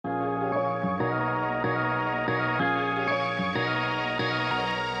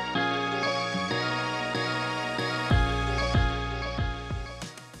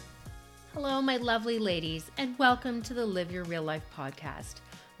my lovely ladies, and welcome to the Live Your Real Life podcast.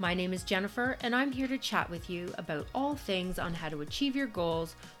 My name is Jennifer, and I'm here to chat with you about all things on how to achieve your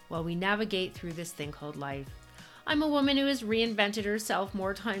goals while we navigate through this thing called life. I'm a woman who has reinvented herself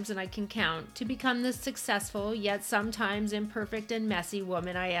more times than I can count to become the successful, yet sometimes imperfect and messy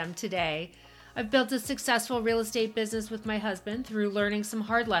woman I am today. I've built a successful real estate business with my husband through learning some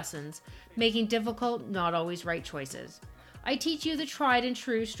hard lessons, making difficult, not always right choices. I teach you the tried and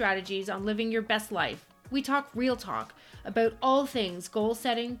true strategies on living your best life. We talk real talk about all things goal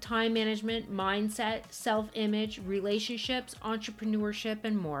setting, time management, mindset, self-image, relationships, entrepreneurship,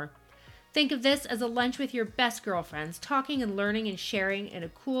 and more. Think of this as a lunch with your best girlfriends, talking and learning and sharing in a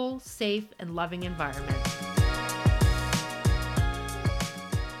cool, safe, and loving environment.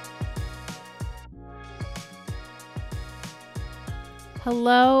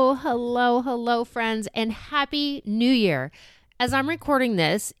 Hello, friends, and Happy New Year. As I'm recording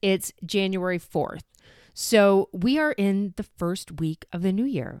this, it's January 4th. So we are in the first week of the new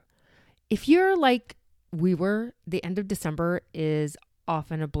year. If you're like we were, the end of December is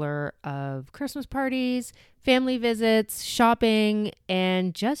often a blur of Christmas parties, family visits, shopping,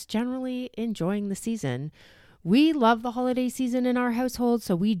 and just generally enjoying the season. We love the holiday season in our household,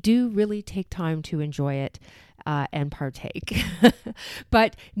 so we do really take time to enjoy it and partake.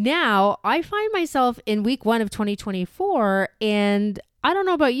 But now I find myself in week 1 of 2024, and I don't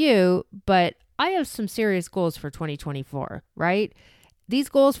know about you, but I have some serious goals for 2024, right? These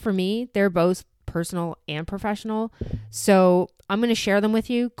goals for me, they're both personal and professional. So I'm going to share them with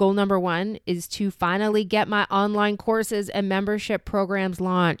you. Goal number 1 is to finally get my online courses and membership programs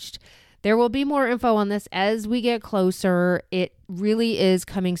launched. There will be more info on this as we get closer. It really is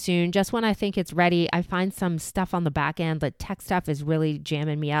coming soon. Just when I think it's ready, I find some stuff on the back end. The tech stuff is really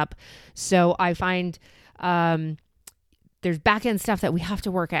jamming me up. So I find there's back end stuff that we have to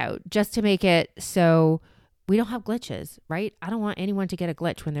work out just to make it so we don't have glitches, right? I don't want anyone to get a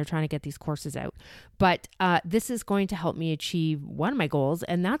glitch when they're trying to get these courses out. But this is going to help me achieve one of my goals,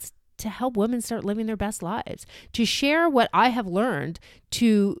 and that's to help women start living their best lives, to share what I have learned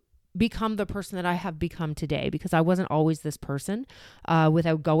to become the person that I have become today, because I wasn't always this person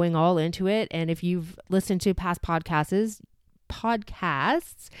without going all into it. And if you've listened to past podcasts,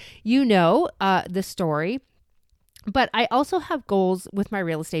 you know the story. But I also have goals with my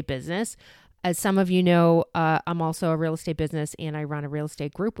real estate business. As some of you know, I'm also a real estate business and I run a real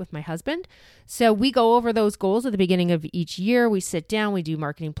estate group with my husband. So we go over those goals at the beginning of each year. We sit down, we do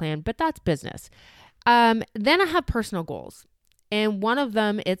marketing plan, but that's business. Then I have personal goals. And one of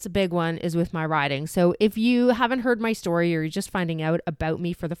them, it's a big one, is with my riding. So if you haven't heard my story or you're just finding out about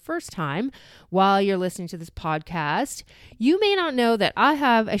me for the first time while you're listening to this podcast, you may not know that I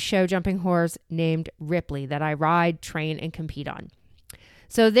have a show jumping horse named Ripley that I ride, train, and compete on.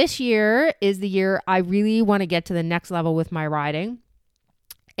 So this year is the year I really want to get to the next level with my riding.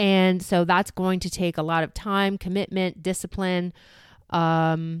 And so that's going to take a lot of time, commitment, discipline,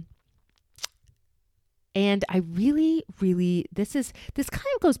 and I really, this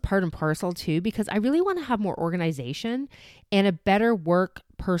kind of goes part and parcel too, because I really want to have more organization and a better work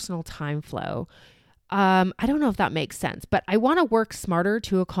personal time flow. I don't know if that makes sense, but I want to work smarter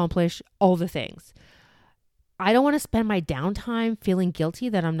to accomplish all the things. I don't want to spend my downtime feeling guilty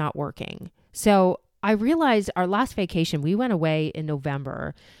that I'm not working. So I realized our last vacation, we went away in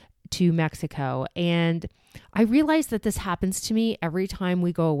November to Mexico, and I realized that this happens to me every time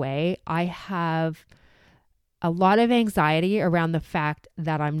we go away. I have a lot of anxiety around the fact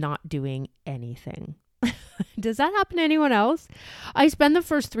that I'm not doing anything. Does that happen to anyone else? I spend the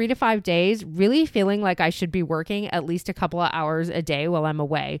first 3 to 5 days really feeling like I should be working at least a couple of hours a day while I'm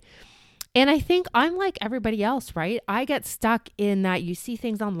away. And I think I'm like everybody else, right? I get stuck in that you see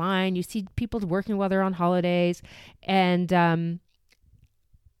things online, you see people working while they're on holidays, and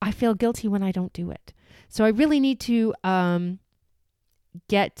I feel guilty when I don't do it. So I really need to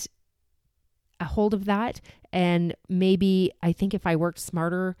get a hold of that. And maybe I think if I worked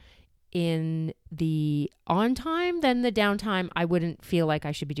smarter in the on time than the downtime, I wouldn't feel like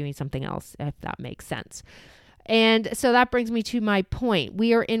I should be doing something else, if that makes sense. And so that brings me to my point.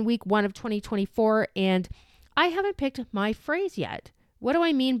 We are in week 1 of 2024, and I haven't picked my phrase yet. What do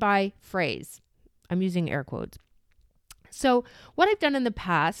I mean by phrase? I'm using air quotes. So what I've done in the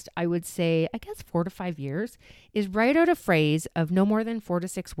past, I would say, I guess 4 to 5 years, is write out a phrase of no more than 4 to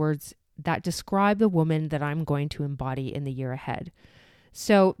 6 words that describe the woman that I'm going to embody in the year ahead.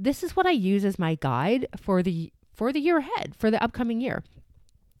 So this is what I use as my guide for the year ahead, for the upcoming year.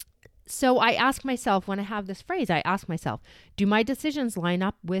 So I ask myself, when I have this phrase, I ask myself, do my decisions line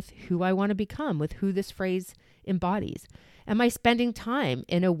up with who I want to become, with who this phrase embodies? Am I spending time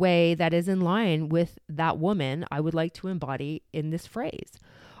in a way that is in line with that woman I would like to embody in this phrase?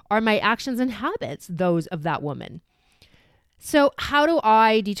 Are my actions and habits those of that woman? So how do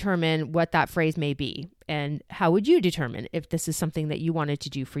I determine what that phrase may be? And how would you determine if this is something that you wanted to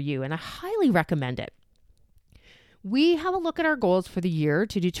do for you? And I highly recommend it. We have a look at our goals for the year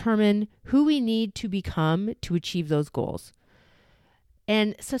to determine who we need to become to achieve those goals.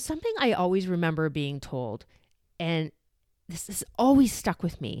 And so something I always remember being told, and this has always stuck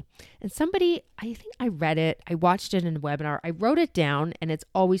with me. And somebody, I think I read it, I watched it in a webinar, I wrote it down, and it's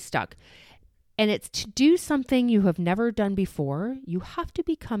always stuck. And it's to do something you have never done before, you have to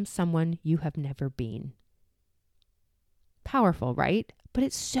become someone you have never been. Powerful, right? But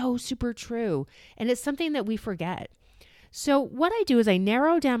it's so super true. And it's something that we forget. So what I do is I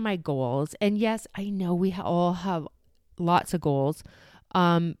narrow down my goals. And yes, I know we all have lots of goals.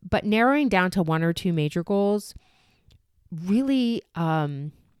 But narrowing down to one or two major goals really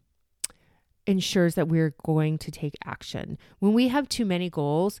ensures that we're going to take action. When we have too many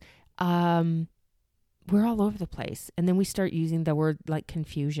goals, we're all over the place. And then we start using the word like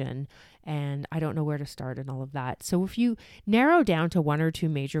confusion and I don't know where to start and all of that. So if you narrow down to one or two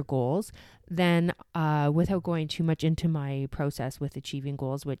major goals, then without going too much into my process with achieving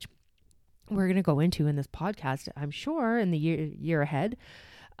goals, which we're going to go into in this podcast, I'm sure in the year ahead,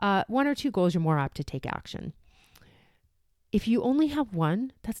 one or two goals, you're more apt to take action. If you only have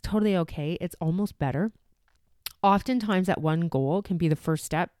one, that's totally okay. It's almost better. Oftentimes that one goal can be the first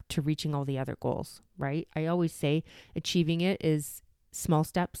step to reaching all the other goals, right? I always say achieving it is small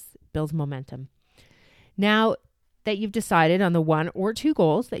steps, builds momentum. Now that you've decided on the one or two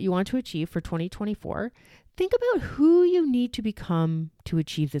goals that you want to achieve for 2024, think about who you need to become to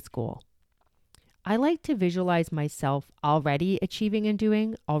achieve this goal. I like to visualize myself already achieving and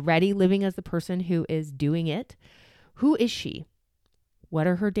doing, already living as the person who is doing it. Who is she? What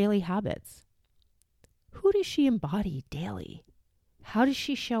are her daily habits? Who does she embody daily? How does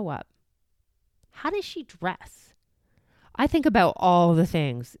she show up? How does she dress? I think about all the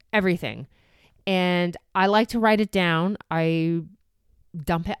things, everything. And I like to write it down. I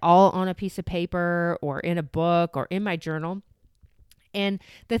dump it all on a piece of paper or in a book or in my journal. And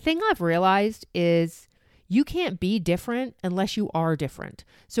the thing I've realized is you can't be different unless you are different.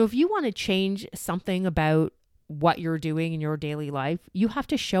 So if you want to change something about what you're doing in your daily life, you have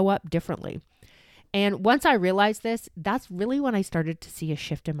to show up differently. And once I realized this, that's really when I started to see a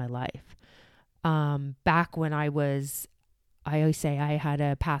shift in my life. Back when I always say I had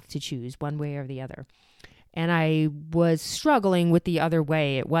a path to choose one way or the other. And I was struggling with the other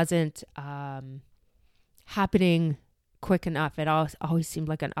way. It wasn't happening quick enough. It always seemed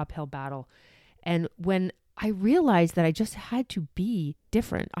like an uphill battle. And when I realized that I just had to be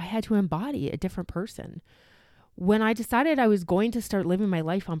different, I had to embody a different person. When I decided I was going to start living my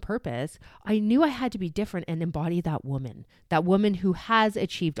life on purpose, I knew I had to be different and embody that woman who has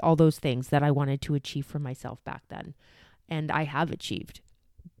achieved all those things that I wanted to achieve for myself back then. And I have achieved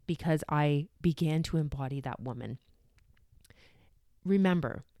because I began to embody that woman.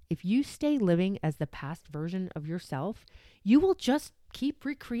 Remember, if you stay living as the past version of yourself, you will just keep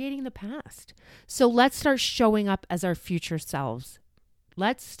recreating the past. So let's start showing up as our future selves.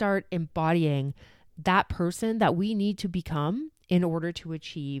 Let's start embodying that person that we need to become in order to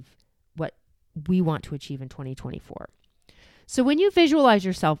achieve what we want to achieve in 2024. So when you visualize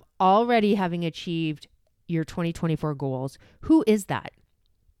yourself already having achieved your 2024 goals, who is that?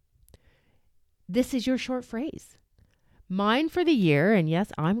 This is your short phrase. Mine for the year, and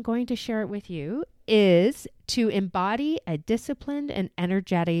yes, I'm going to share it with you, is to embody a disciplined and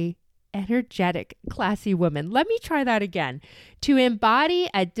energetic, classy woman. Let me try that again. To embody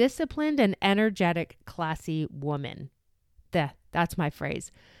a disciplined and energetic, classy woman. That's my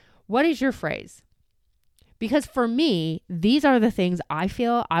phrase. What is your phrase? Because for me, these are the things I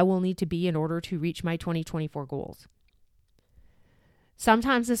feel I will need to be in order to reach my 2024 goals.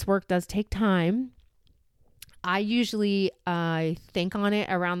 Sometimes this work does take time. I usually think on it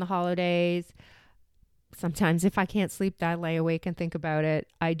around the holidays. Sometimes if I can't sleep, I lay awake and think about it.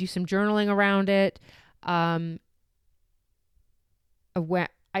 I do some journaling around it. I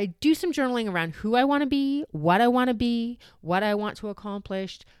do some journaling around who I want to be, what I want to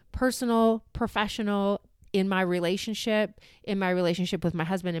accomplish, personal, professional, in my relationship with my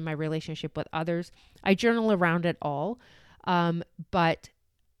husband, in my relationship with others. I journal around it all. But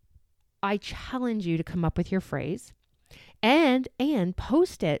I challenge you to come up with your phrase and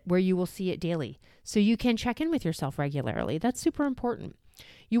post it where you will see it daily. So you can check in with yourself regularly. That's super important.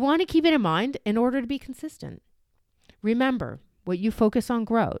 You want to keep it in mind in order to be consistent. Remember, what you focus on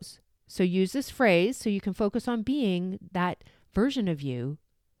grows. So use this phrase so you can focus on being that version of you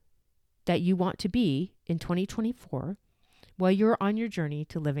that you want to be in 2024 while you're on your journey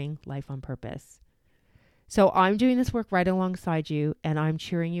to living life on purpose. So I'm doing this work right alongside you, and I'm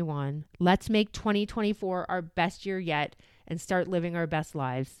cheering you on. Let's make 2024 our best year yet and start living our best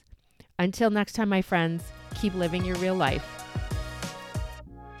lives. Until next time, my friends, keep living your real life.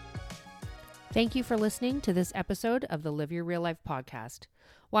 Thank you for listening to this episode of the Live Your Real Life podcast.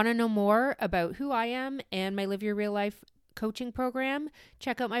 Want to know more about who I am and my Live Your Real Life coaching program?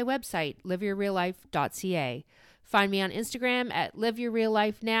 Check out my website, liveyourreallife.ca. Find me on Instagram at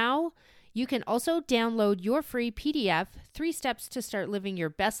liveyourreallifenow. You can also download your free PDF, 3 Steps to Start Living Your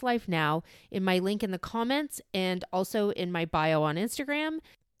Best Life Now, in my link in the comments and also in my bio on Instagram.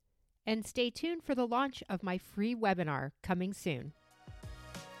 And stay tuned for the launch of my free webinar coming soon.